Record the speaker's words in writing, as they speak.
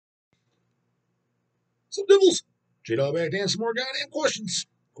Some Devils. J-Dog back to answer some more goddamn questions.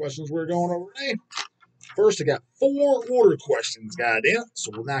 Questions we're going over today. First, I got 4 order questions, goddamn.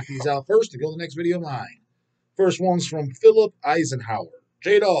 So we'll knock these out first and go to the next video of mine. First one's from Philip Eisenhower.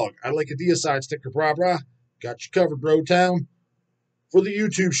 J-Dog, I'd like a deicide sticker, brah brah. Got you covered, bro town. For the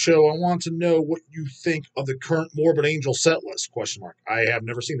YouTube show, I want to know what you think of the current Morbid Angel set list, question mark. I have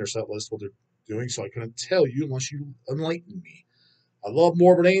never seen their set list, what they're doing, so I couldn't tell you unless you enlighten me. I love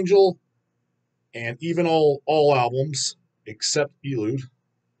Morbid Angel and even all albums except Elude.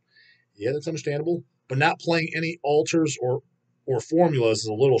 Yeah, that's understandable. But not playing any alters or formulas is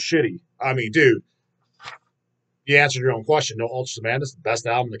a little shitty. I mean, dude, you answered your own question. No Ultras of Madness, the best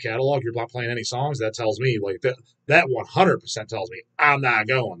album in the catalog. You're not playing any songs. That tells me like that 100% tells me I'm not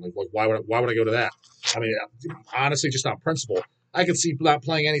going. Like why would I go to that? I mean, honestly, just on principle, I could see not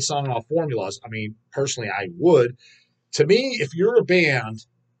playing any song off formulas. I mean, personally, I would. To me, if you're a band,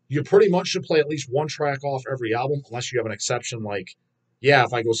 you pretty much should play at least one track off every album, unless you have an exception like, yeah,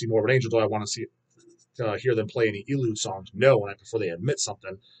 if I go see Morbid Angel, do I want to hear them play any Elude songs? No, and I prefer they admit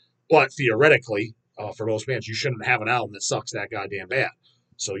something. But theoretically, for most bands, you shouldn't have an album that sucks that goddamn bad.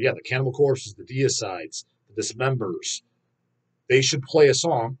 So yeah, the Cannibal Corpses, the Deicides, the Dismembers, they should play a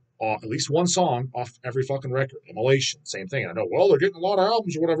song, at least one song off every fucking record. Immolation, same thing. I know, well, they're getting a lot of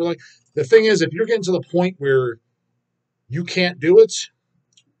albums or whatever. Like the thing is, if you're getting to the point where you can't do it,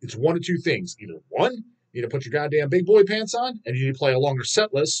 it's one of two things. Either one, you need to put your goddamn big boy pants on and you need to play a longer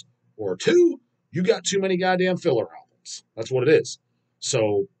set list, or two, you got too many goddamn filler albums. That's what it is.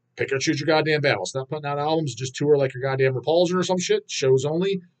 So pick or choose your goddamn battle. Stop putting out albums, just tour like your goddamn Repulsion or some shit, shows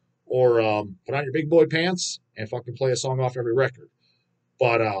only, or put on your big boy pants and fucking play a song off every record.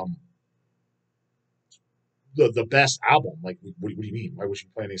 But the best album, like, what do you mean? Why would you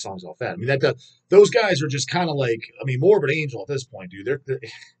play any songs off that? I mean, those guys are just kind of like, I mean, Morbid Angel at this point, dude,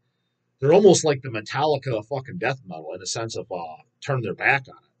 they're almost like the Metallica of fucking death metal in the sense of turning their back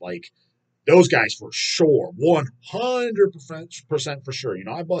on it. Like, those guys for sure, 100% for sure. You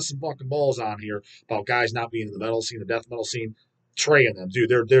know, I bust some fucking balls on here about guys not being in the metal scene, the death metal scene. Trey and them, dude,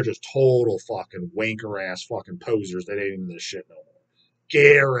 they're just total fucking wanker ass fucking posers that ain't into this shit no more.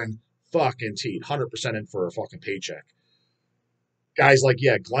 Guaranteed, 100% in for a fucking paycheck. Guys like,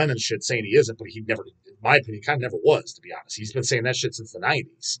 yeah, Glenn and shit saying he isn't, but he never, in my opinion, kind of never was, to be honest. He's been saying that shit since the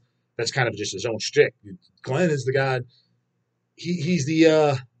 90s. That's kind of just his own shtick. Glenn is the guy, he's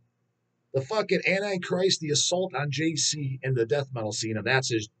the fucking Antichrist, the assault on JC in the death metal scene, and that's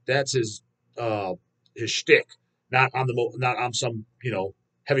his shtick. Not on some, you know,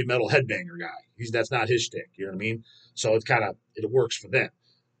 heavy metal headbanger guy. That's not his shtick. You know what I mean? So it works for them.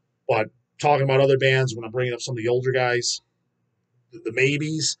 But talking about other bands, when I'm bringing up some of the older guys, the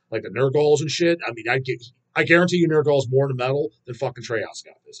maybes, like the Nurgles and shit, I mean, I guarantee you Nurgle's more into metal than fucking Trey got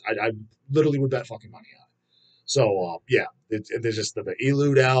this. I literally would bet fucking money on it. So, yeah, there's just the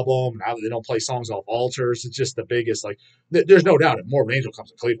Elude album. Now that they don't play songs off altars, it's just the biggest. Like, there's no doubt if Morbid Angel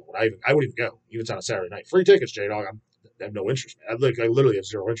comes to Cleveland, I would even go, even on a Saturday night. Free tickets, J-Dog. I have no interest, man. I literally have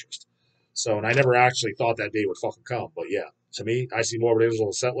zero interest. So, and I never actually thought that day would fucking come. But yeah, to me, I see Morbid Angel on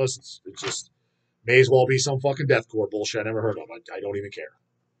the set list. It's just may as well be some fucking deathcore bullshit I never heard of. I don't even care.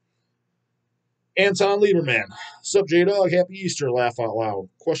 Anton Lieberman. Sup, J-Dog? Happy Easter, laugh out loud.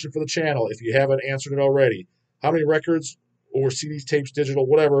 Question for the channel, if you haven't answered it already. How many records or CDs, tapes, digital,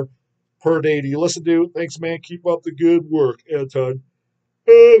 whatever, per day do you listen to? Thanks, man. Keep up the good work, Anton.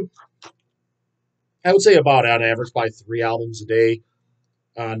 I would say about on average, by 3 albums a day.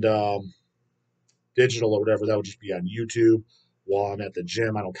 On digital or whatever, that would just be on YouTube. While I'm at the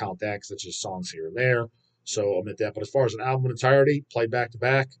gym, I don't count that because it's just songs here and there. So I'll admit that. But as far as an album in entirety, played back to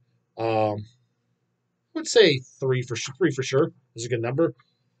back, I would say 3 for sure is a good number.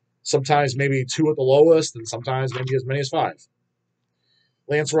 Sometimes maybe 2 at the lowest, and sometimes maybe as many as 5.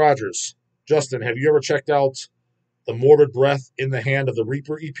 Lance Rogers. Justin, have you ever checked out the Morbid Breath in the Hand of the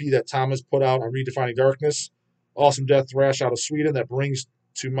Reaper EP that Thomas put out on Redefining Darkness? Awesome death thrash out of Sweden that brings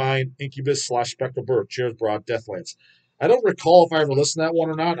to mind Incubus / Spectral Birth. Cheers, Broad Deathlands. I don't recall if I ever listened to that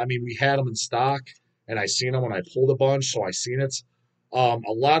one or not. I mean, we had them in stock, and I seen them when I pulled a bunch, so I seen it. A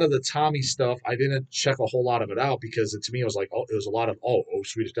lot of the Tommy stuff, I didn't check a whole lot of it out because to me it was like, it was a lot of,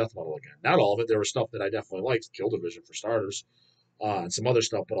 Swedish death metal again. Not all of it. There was stuff that I definitely liked, Kill Division for starters, and some other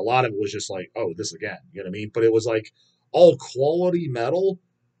stuff, but a lot of it was just like, this again. You know what I mean? But it was like all quality metal,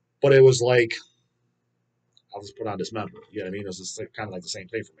 but it was like, I'll just put on Dismember. You know what I mean? It was just like, kind of like the same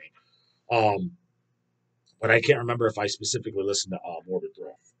thing for me. But I can't remember if I specifically listened to Morbid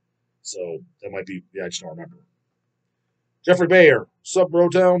Breath. So that might be, I just don't remember. Jeffrey Bayer, sup,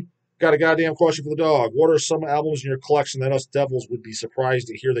 Brotown? Got a goddamn question for the dog. What are some albums in your collection that us devils would be surprised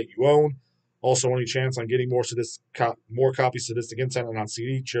to hear that you own? Also, any chance on getting more copies Sadistic Intent and on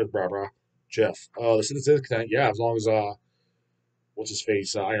CD? Cheers, brah. Jeff. The Sadistic Intent, yeah, as long as what's his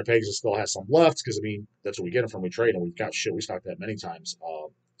face, Iron Pegasus still has some left, because I mean that's what we get them from. We trade, and we've got shit. We stocked that many times.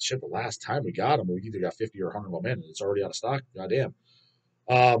 The last time we got them, we either got 50 or 100 of them in, and it's already out of stock. Goddamn.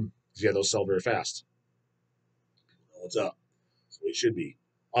 Yeah, those sell very fast. What's up? That's the way it should be.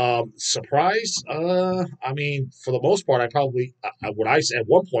 Surprise? I mean, for the most part, I probably what I at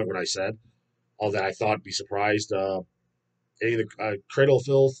one point what I said, that I thought I'd be surprised. Any of the Cradle of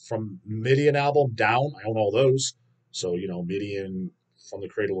Filth from Midian album down. I own all those. So Midian from the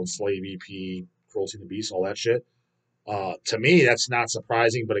Cradle and Slave EP, Cruelty and the Beast, all that shit. To me, that's not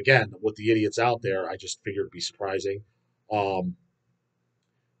surprising. But again, with the idiots out there, I just figured it'd be surprising. Um,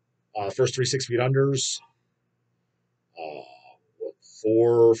 First 3 6 feet unders.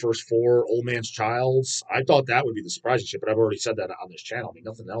 First four Old Man's Childs. I thought that would be the surprising shit, but I've already said that on this channel. I mean,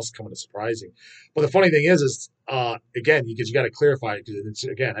 nothing else coming to surprising. But the funny thing is again, because you got to clarify it, because it's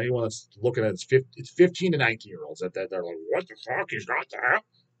again, anyone that's looking at it's 15 to 19-year-olds that they're like, what the fuck is not that?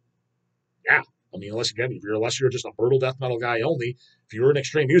 Yeah, I mean, unless you're just a brutal death metal guy only. If you're in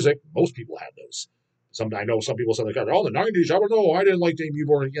extreme music, most people had those. I know some people said like, oh, the '90s. I don't know. I didn't like Dave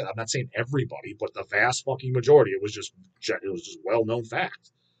Newborn. Yeah, I'm not saying everybody, but the vast fucking majority. It was just well known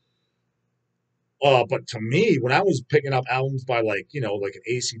fact. But to me, when I was picking up albums by like an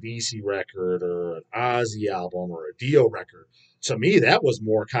AC/DC record or an Ozzy album or a Dio record, to me that was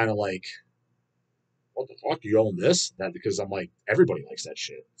more kind of like, what the fuck, you own this? That because I'm like, everybody likes that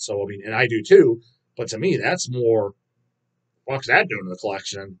shit. So I mean, and I do too. But to me, that's more, fuck's that doing to the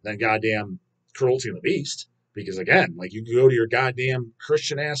collection than goddamn Cruelty and the Beast. Because again, like you go to your goddamn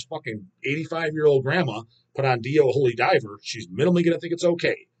Christian ass fucking 85-year-old grandma, put on Dio Holy Diver, she's minimally gonna think it's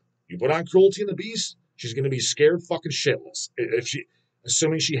okay. You put on Cruelty and the Beast, she's gonna be scared fucking shitless.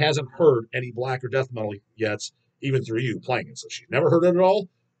 Assuming she hasn't heard any black or death metal yet, even through you playing it. So she's never heard it at all,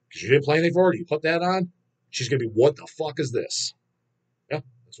 because you didn't play anything for her, you put that on, she's gonna be, what the fuck is this? Yeah,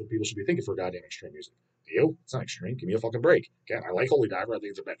 that's what people should be thinking for goddamn extreme music. Dio, it's not extreme. Give me a fucking break. Again, I like Holy Diver. I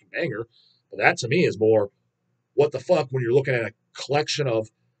think it's a fucking banger. But that to me is more, what the fuck, when you're looking at a collection of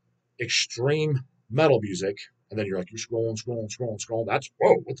extreme metal music, and then you're like, you're scrolling. That's,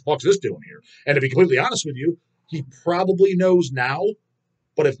 whoa, what the fuck's this doing here? And to be completely honest with you, he probably knows now.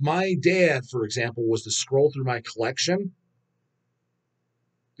 But if my dad, for example, was to scroll through my collection,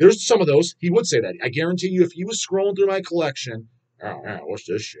 there's some of those, he would say that. I guarantee you, if he was scrolling through my collection, oh man, what's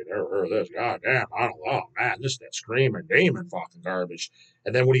this shit? Ever heard of this? God damn, I don't know. Oh man, this is that Screaming Demon fucking garbage.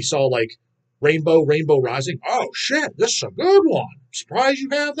 And then when he saw like Rainbow Rising, oh shit, this is a good one. Surprised you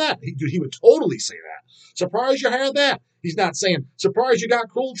have that. He would totally say that. Surprised you have that. He's not saying, surprised you got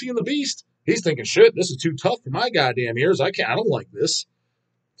Cruelty and the Beast. He's thinking, shit, this is too tough for my goddamn ears. I don't like this.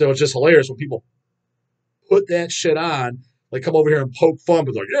 So it's just hilarious when people put that shit on, like come over here and poke fun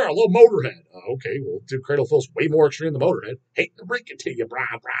with like, yeah, a little Motorhead. Okay, well, dude, Cradle of Filth's way more extreme than Motorhead. Hate to break it to you,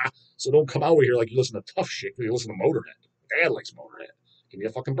 brah. So don't come over here like you listen to tough shit because you listen to Motorhead. Dad likes Motorhead. Give me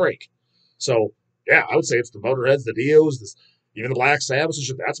a fucking break. So yeah, I would say it's the Motorheads, the Dios, even the Black Sabbaths and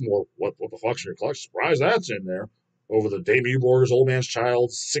shit. That's more what the fuck's in your collection. Surprise that's in there. Over the Dave Newborn's Old Man's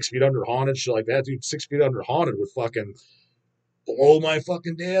Child, 6 Feet Under Haunted, shit like that, dude. 6 Feet Under Haunted would fucking blow my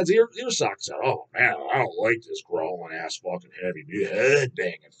fucking dad's ear sockets out. Oh man, I don't like this growling ass fucking heavy head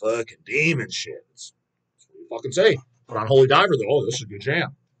banging fucking demon shit. That's what you fucking say. Put on Holy Diver though. Oh, this is a good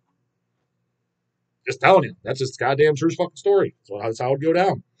jam. Just telling you, that's just goddamn true fucking story. So that's how it would go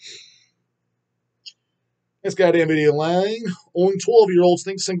down. This goddamn idiot lying. Only 12-year-olds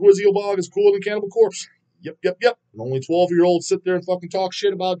think Sanguizio Bog is cooler than Cannibal Corpse. Yep. And only 12-year-olds sit there and fucking talk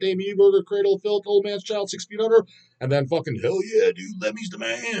shit about Dave Newberger, Cradle of Filth, Old Man's Child, 6 Feet Under, and then fucking, hell yeah, dude, Lemmy's the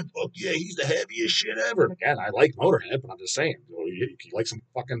man. Fuck yeah, he's the heaviest shit ever. And again, I like Motorhead, but I'm just saying, you like some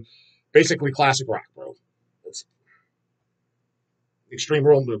fucking, basically classic rock, bro. It's extreme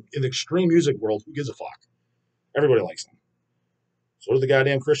world, in the extreme music world, who gives a fuck? Everybody likes them. So do the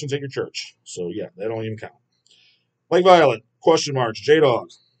goddamn Christians at your church. So yeah, they don't even count. Like Violet, question marks, J-Dog.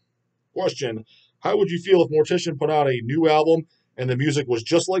 Question, how would you feel if Mortician put out a new album and the music was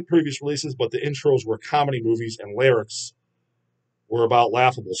just like previous releases, but the intros were comedy movies and lyrics were about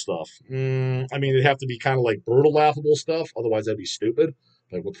laughable stuff? I mean, it'd have to be kind of like brutal laughable stuff, otherwise that'd be stupid.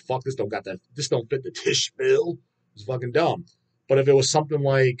 Like, what the fuck, this don't fit the Tish bill. It's fucking dumb. But if it was something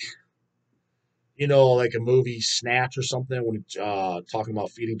like, like a movie Snatch or something, when talking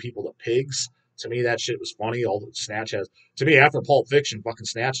about feeding people to pigs, to me, that shit was funny. All that Snatch has, to me, after Pulp Fiction, fucking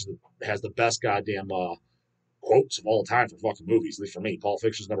Snatch has the best goddamn quotes of all time for fucking movies. At least for me, Pulp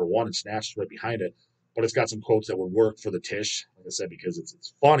Fiction's number one, and Snatch is right behind it. But it's got some quotes that would work for the Tish, like I said, because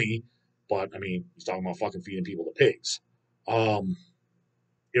it's funny, But I mean, he's talking about fucking feeding people to pigs.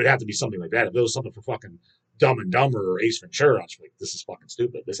 It would have to be something like that. If it was something for fucking Dumb and Dumber or Ace Ventura, I was like, this is fucking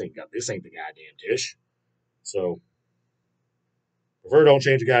stupid. This ain't the goddamn Tish. So prefer don't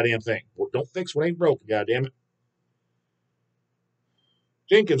change a goddamn thing. Don't fix what ain't broken, goddamn it.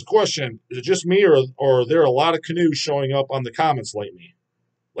 Jenkins, question: is it just me, or are there a lot of canoes showing up on the comments lately?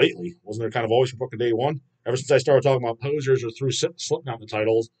 Lately, wasn't there kind of always from fucking day one? Ever since I started talking about posers or through Slipknot in the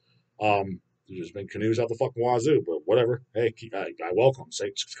titles, there's just been canoes out the fucking wazoo. But whatever. Hey, I welcome.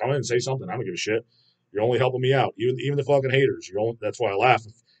 Say, come in and say something. I don't give a shit. You're only helping me out. Even the fucking haters. That's why I laugh.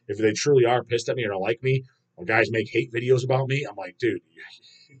 If they truly are pissed at me or don't like me, or guys make hate videos about me, I'm like, dude,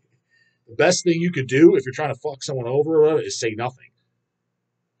 the best thing you could do if you're trying to fuck someone over or whatever is say nothing.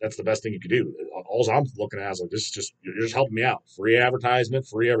 That's the best thing you could do. All I'm looking at is like, this is just, you're just helping me out. Free advertisement,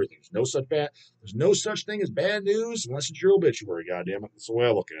 free everything. There's no such thing as bad news unless it's your obituary, goddammit. That's the way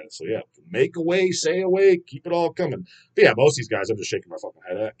I look at it. So yeah, make a way, say a way, keep it all coming. But yeah, most of these guys I'm just shaking my fucking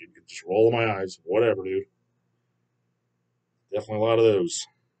head at, just rolling my eyes. Whatever, dude. Definitely a lot of those.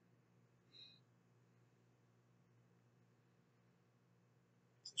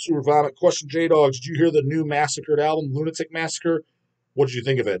 Super Vomit. Question, J-Dog, did you hear the new Massacred album, Lunatic Massacre? What did you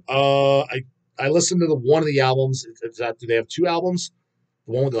think of it? I listened to one of the albums. Do they have two albums?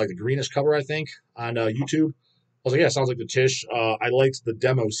 The one with like the greenish cover, I think, on YouTube. I was like, yeah, sounds like the Tish. I liked the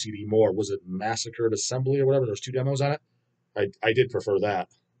demo CD more. Was it Massacred Assembly or whatever? There's two demos on it. I did prefer that.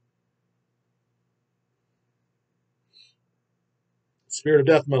 Spirit of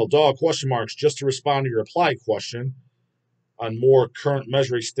Death Metal Dog, question marks, just to respond to your reply question on more current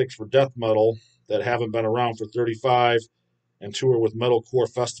measuring sticks for death metal that haven't been around for 35 and tour with metalcore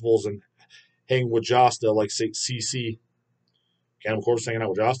festivals and hang with Josta like say CC. Cannibal Corpse hanging out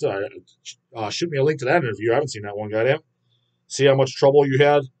with Josta. Shoot me a link to that interview. I haven't seen that one, goddamn. See how much trouble you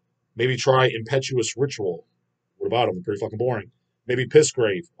had? Maybe try Impetuous Ritual. What about him? Pretty fucking boring. Maybe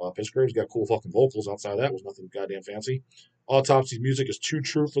Pissgrave. Pissgrave's got cool fucking vocals. Outside of that, was nothing goddamn fancy. Autopsy's music is too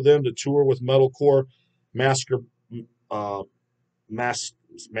true for them to tour with metalcore massacre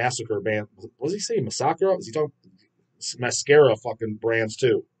massacre band. What does he say? Massacre? Is he talking mascara fucking brands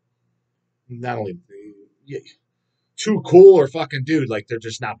too? Not only too cool or fucking dude, like they're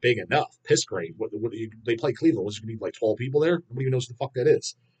just not big enough. Pissgrave. What they play Cleveland? What's going to be like 12 people there? Nobody even knows what the fuck that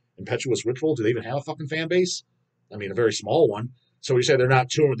is. Impetuous Ritual. Do they even have a fucking fan base? I mean, a very small one. So you say they're not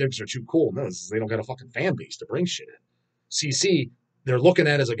touring with them because they're too cool. No, they don't got a fucking fan base to bring shit in. CC, they're looking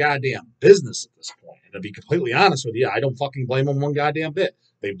at it as a goddamn business at this point. And to be completely honest with you, I don't fucking blame them one goddamn bit.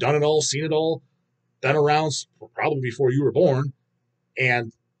 They've done it all, seen it all, been around probably before you were born,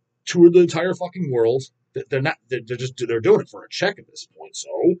 and toured the entire fucking world. They're doing it for a check at this point. So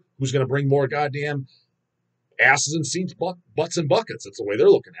who's going to bring more goddamn asses and seats, butts and buckets? That's the way they're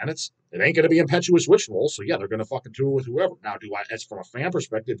looking at it. It ain't going to be Impetuous Ritual. So yeah, they're going to fucking tour with whoever. Now, as from a fan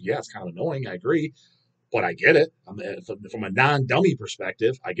perspective, yeah, it's kind of annoying. I agree. But I get it. From a non-dummy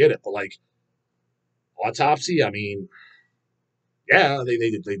perspective, I get it. But like Autopsy, I mean, yeah, they're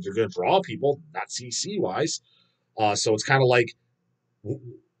going to draw people, not CC wise. So it's kind of like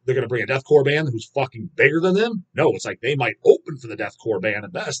they're going to bring a deathcore band who's fucking bigger than them. No, it's like they might open for the deathcore band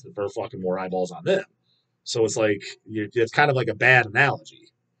at best for fucking more eyeballs on them. So it's like it's kind of like a bad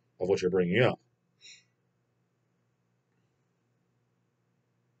analogy of what you're bringing up.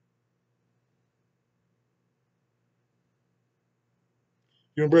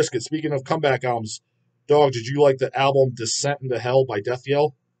 You and Brisket, speaking of comeback albums, Dog, did you like the album Descent into Hell by Death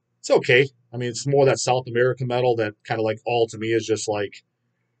Yell? It's okay. I mean, it's more that South American metal that kind of like all to me is just like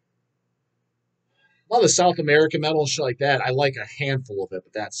a lot of the South American metal and shit like that. I like a handful of it,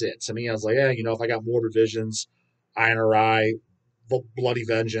 but that's it. To me, I was like, yeah, if I got Morbid Visions, INRI, Bloody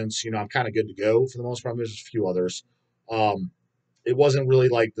Vengeance, I'm kind of good to go for the most part. There's a few others. It wasn't really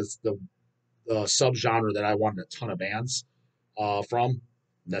like the subgenre that I wanted a ton of bands from.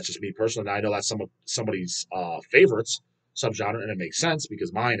 That's just me personally. And I know that's somebody's favorites subgenre, and it makes sense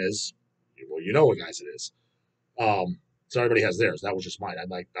because mine is, well, what guys it is. So everybody has theirs. That was just mine. I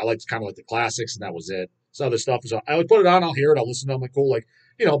liked kind of like the classics, and that was it. So other stuff is I would put it on, I'll hear it, I'll listen to it. I'm like, cool, like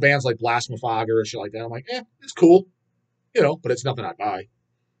bands like Blasphemophaga and shit like that. I'm like, it's cool, but it's nothing I'd buy.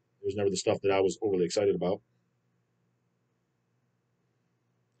 It was never the stuff that I was overly excited about.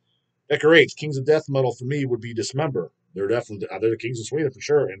 Becker H, Kings of Death Metal for me would be Dismember. They're the Kings of Sweden for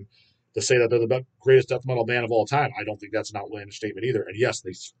sure, and to say that they're the greatest death metal band of all time, I don't think that's an outlandish statement either. And yes,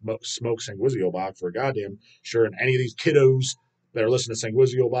 they smoke Sanguizio Bog for a goddamn sure. And any of these kiddos that are listening to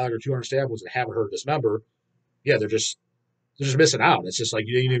Sanguizio Bog or 200 Stabs that haven't heard Dismember, yeah, they're just missing out. It's just like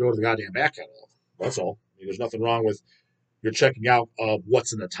you need to go to the goddamn back catalog. That's all. I mean, there's nothing wrong with you're checking out of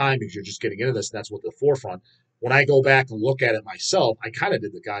what's in the time because you're just getting into this, and that's what the forefront. When I go back and look at it myself, I kind of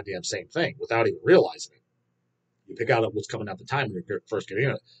did the goddamn same thing without even realizing it. You pick out what's coming out the time when you're first getting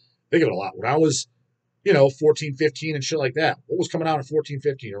in it. Think of it a lot. When I was, 14, 15 and shit like that, what was coming out in 14,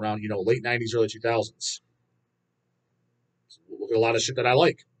 15 around, late 90s, early 2000s? Look at a lot of shit that I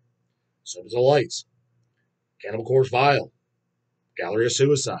like. Sons of Lights, Cannibal Corpse Vile, Gallery of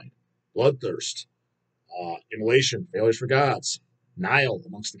Suicide, Bloodthirst, Immolation, Failures for Gods, Nile,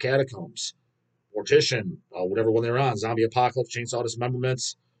 Amongst the Catacombs, Mortician, whatever one they're on, Zombie Apocalypse, Chainsaw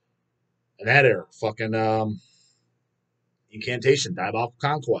Dismemberments, and that era, fucking Incantation, Diabolical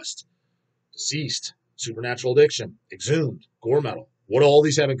Conquest, Deceased, Supernatural Addiction, Exhumed, Gore Metal. What do all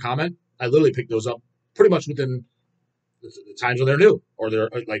these have in common? I literally picked those up pretty much within the times when they're new, or they're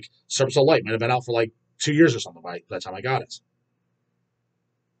like Surface of Light might have been out for like 2 years or something by the time I got it.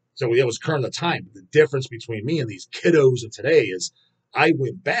 So it was current at the time. The difference between me and these kiddos of today is I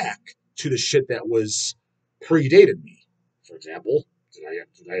went back to the shit that was predated me. For example,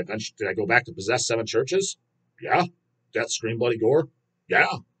 did I go back to Possess 7 Churches? Yeah. Death, Scream, Bloody Gore?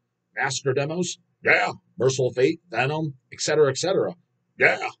 Yeah. Massacre Demos? Yeah. Merciful Fate, Venom, etc., etc.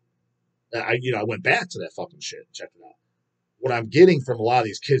 Yeah. I went back to that fucking shit and checked it out. What I'm getting from a lot of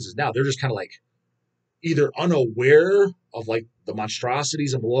these kids is now they're just kind of like either unaware of like the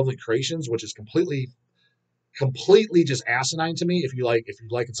monstrosities and malevolent creations, which is completely just asinine to me. If you like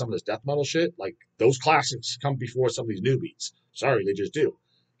some of this death metal shit, like those classics come before some of these newbies. Sorry, they just do.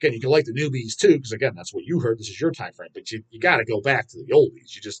 Again, you can like the newbies too, because again, that's what you heard. This is your time frame, but you got to go back to the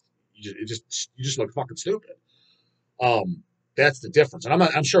oldies. You just look fucking stupid. That's the difference, and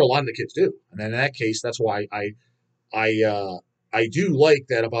I'm sure a lot of the kids do. And then in that case, that's why I do like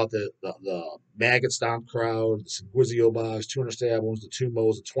that about the Maggot Stomp crowd, the Sanguizio Bogs, 200 Stab Wounds, the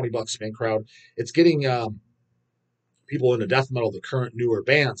Tumos, the $20 spin crowd. It's getting people into death metal, the current newer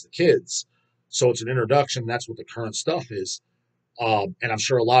bands, the kids. So it's an introduction. That's what the current stuff is. And I'm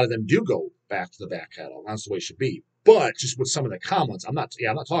sure a lot of them do go back to the back catalog. That's the way it should be. But just with some of the comments, I'm not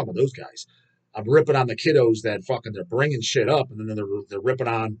talking about those guys. I'm ripping on the kiddos that fucking they're bringing shit up, and then they're ripping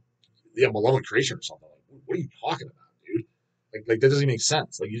on Malevolent Creation or something. Like, what are you talking about, dude? Like that doesn't even make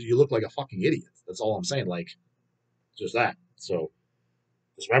sense. Like you look like a fucking idiot. That's all I'm saying. Like just that. So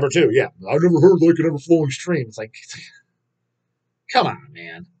just remember too. Yeah, I never heard like an ever flowing stream. It's like, come on,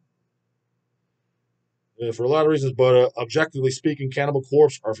 man. Yeah, for a lot of reasons, but objectively speaking, Cannibal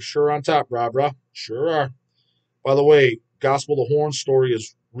Corpse are for sure on top, brah. Sure are. By the way, Gospel of the Horn story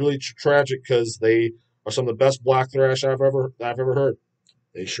is really tragic because they are some of the best black thrash I've ever heard.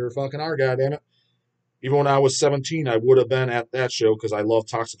 They sure fucking are, goddammit. Even when I was 17, I would have been at that show because I love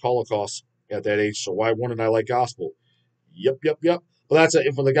Toxic Holocaust at that age. So why wouldn't I like gospel? Yep. Well, that's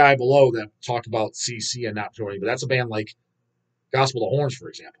for the guy below that talked about CC and not joining, but that's a band like Gospel of Horns, for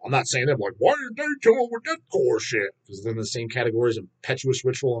example. I'm not saying they're like, why did they come up with that core shit? Because they're in the same categories of Impetuous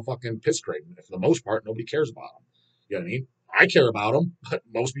Ritual and fucking Piss Craven. For the most part, nobody cares about them. You know what I mean? I care about them, but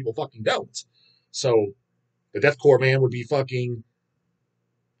most people fucking don't. So the deathcore band would be fucking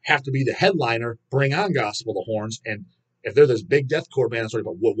have to be the headliner, bring on Gospel of Horns, and if they're this big deathcore band,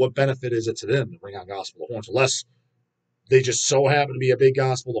 but what benefit is it to them to bring on Gospel of Horns? Unless they just so happen to be a big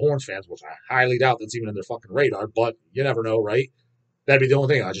Gospel of Horns fans, which I highly doubt that's even in their fucking radar, but you never know, right? That'd be the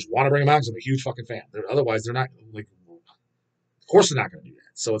only thing. I just want to bring them on because I'm a huge fucking fan. Otherwise, they're not, like, of course they're not going to do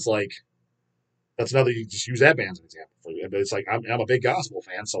that. So it's like, that's another, you just use that band as an example. But it's like, I'm a big gospel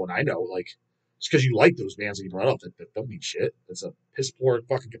fan, so and I know, like, just because you like those bands that you brought up, that don't mean shit. It's a piss poor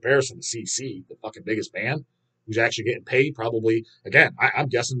fucking comparison to CC, the fucking biggest band, who's actually getting paid probably. Again, I'm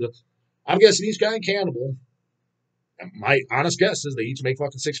guessing each guy in Cannibal, and my honest guess is they each make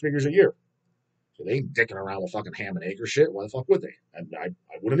fucking 6 figures a year. So they ain't dicking around with fucking ham and egg or shit. Why the fuck would they? And I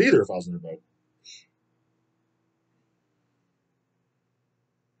wouldn't either if I was in their boat.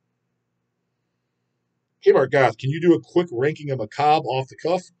 Hey, Mark Goth, can you do a quick ranking of Macabre off the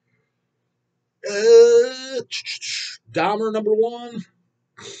cuff? Dahmer number 1.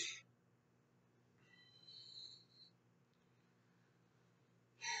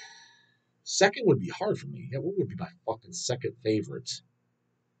 Second would be hard for me. Yeah, what would be my fucking second favorite?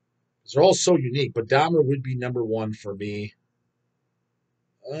 They're all so unique, but Dahmer would be number 1 for me.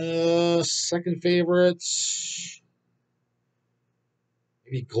 Second favorites,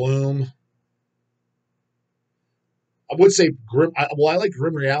 maybe Gloom. I would say Grim. I like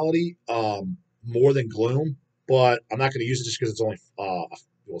Grim Reality more than Gloom, but I'm not going to use it just because it's only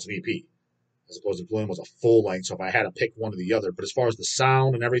it's an EP, as opposed to Gloom was a full length. So if I had to pick one or the other, but as far as the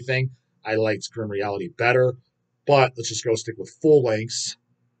sound and everything, I liked Grim Reality better. But let's just go stick with full lengths.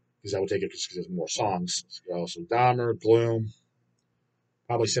 because I would take it because there's more songs. So Dahmer, Gloom,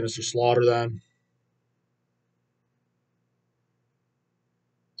 probably Sinister Slaughter then.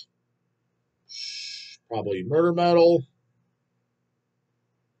 Probably Murder Metal.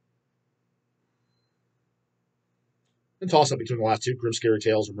 And toss up between the last two, Grim Scary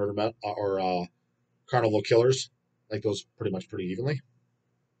Tales or Murder Metal or Carnival Killers. Like those pretty evenly.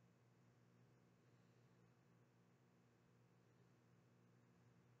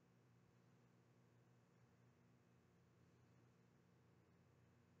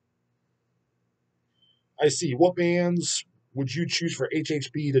 I see. What bands would you choose for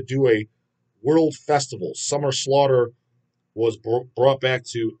HHB to do a world festival? Summer Slaughter was brought back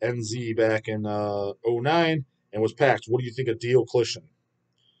to NZ back in 09 and was packed. What do you think of Diocletian?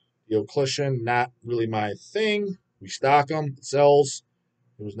 Diocletian, not really my thing. We stock them, it sells.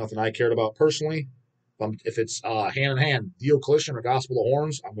 It was nothing I cared about personally. If it's hand in hand, Diocletian or Gospel of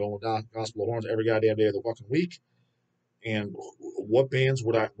Horns, I'm going with Gospel of Horns every goddamn day of the fucking week. And what bands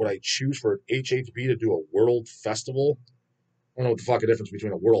would I choose for HHB to do a world festival? I don't know what the fuck the difference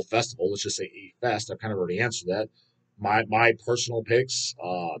between a world festival. Let's just say a fest. I've kind of already answered that. My personal picks,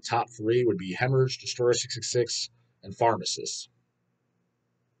 top three would be Hemorrhage, Destroyer 666, and Pharmacist.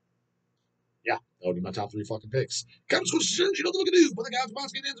 Yeah, that would be my top three fucking picks. Comments, questions, you know what to do. But the guys,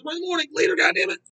 boss, get in tomorrow morning. Later, goddammit.